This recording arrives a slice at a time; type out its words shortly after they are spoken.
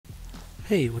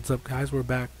Hey, what's up guys? We're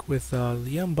back with the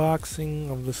unboxing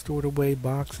of the stored away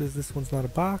boxes. This one's not a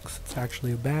box, it's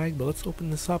actually a bag, but let's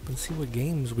open this up and see what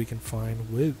games we can find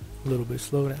with a little bit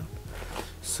of slowdown.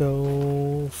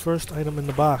 So, first item in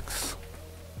the box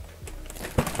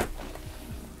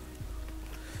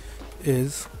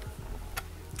is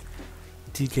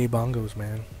DK Bongos,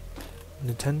 man.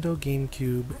 Nintendo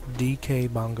GameCube DK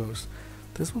Bongos.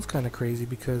 This one's kind of crazy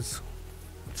because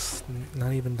it's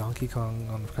not even Donkey Kong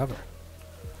on the cover.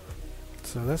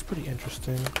 So that's pretty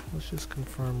interesting. Let's just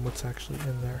confirm what's actually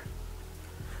in there.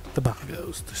 The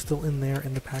bongos, they're still in there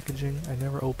in the packaging. I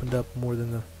never opened up more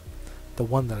than the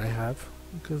one that I have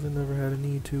because I never had a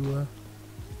need to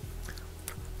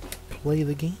play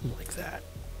the game like that.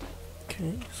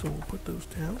 Okay, so we'll put those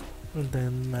down. And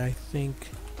then I think,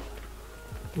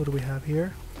 what do we have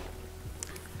here?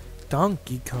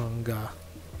 Donkey Konga.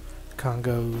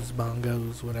 Congos,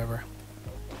 bongos, whatever.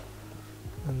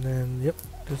 And then, yep,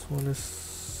 this one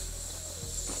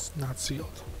is not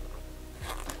sealed.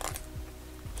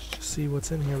 Let's just see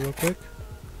what's in here real quick.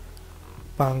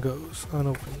 Bongos,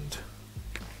 unopened.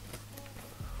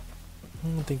 I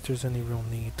don't think there's any real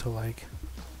need to like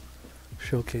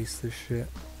showcase this shit,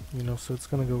 you know, so it's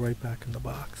gonna go right back in the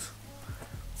box.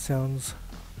 Sounds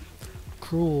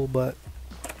cruel, but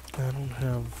I don't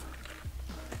have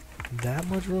that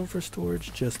much room for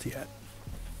storage just yet.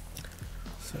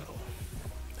 So,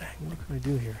 dang, what can I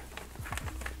do here?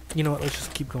 You know what, let's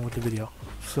just keep going with the video.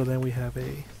 So then we have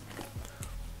a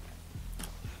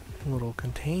little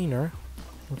container.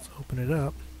 Let's open it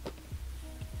up.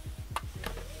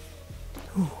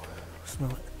 Ooh, smell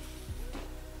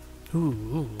it.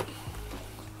 Ooh.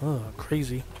 Oh,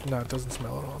 crazy. No, it doesn't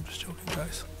smell at all. I'm just joking,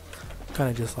 guys. Kind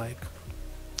of just like,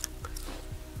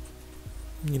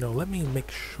 you know, let me make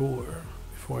sure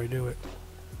before I do it.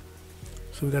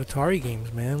 So we got Atari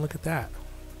games, man. Look at that.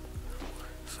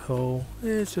 So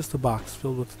it's just a box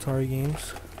filled with Atari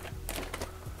games.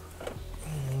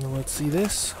 And let's see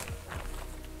this.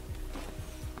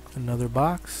 Another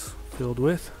box filled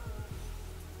with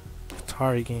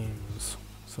Atari games.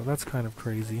 So that's kind of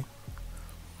crazy.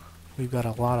 We've got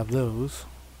a lot of those.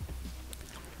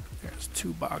 There's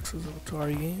 2 boxes of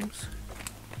Atari games.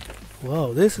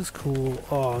 Whoa, this is cool.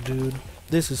 Oh, dude.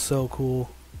 This is so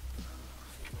cool.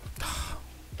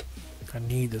 I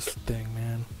need this thing,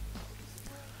 man.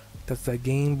 That's that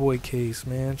Game Boy case,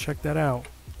 man. Check that out.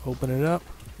 Open it up.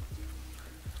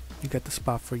 You got the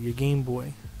spot for your Game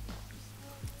Boy.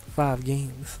 5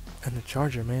 games. And the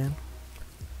charger, man.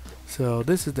 So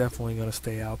this is definitely going to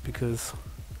stay out because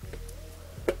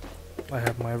I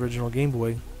have my original Game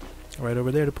Boy right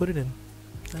over there to put it in.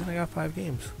 And I got 5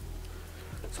 games.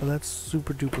 So that's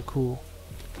super duper cool.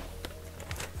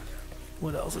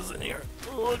 What else is in here?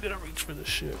 Oh, I gotta reach for this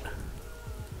shit.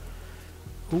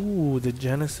 Ooh, the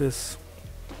Genesis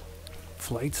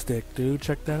flight stick, dude.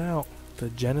 Check that out. The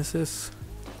Genesis.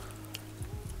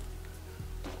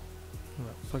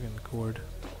 Oh, fucking cord.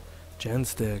 Gen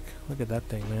stick. Look at that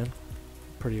thing, man.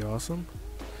 Pretty awesome.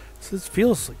 This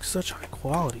feels like such high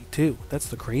quality, too. That's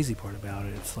the crazy part about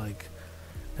it. It's like,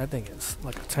 that thing is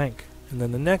like a tank. And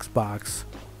then the next box,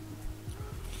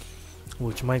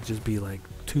 which might just be like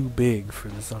too big for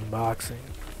this unboxing,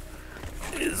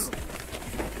 is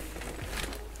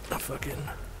a fucking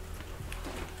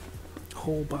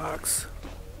whole box.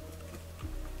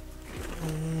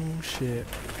 Oh shit.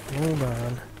 Hold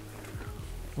on.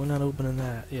 We're not opening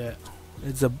that yet.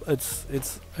 It's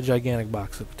a gigantic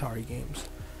box of Atari games.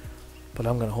 But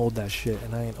I'm gonna hold that shit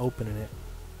and I ain't opening it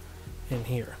in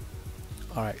here.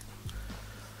 Alright.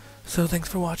 So thanks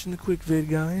for watching the quick vid,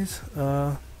 guys.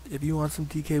 If you want some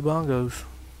DK Bongos,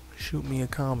 shoot me a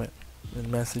comment and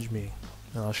message me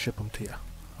and I'll ship them to you.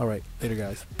 Alright, later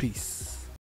guys. Peace.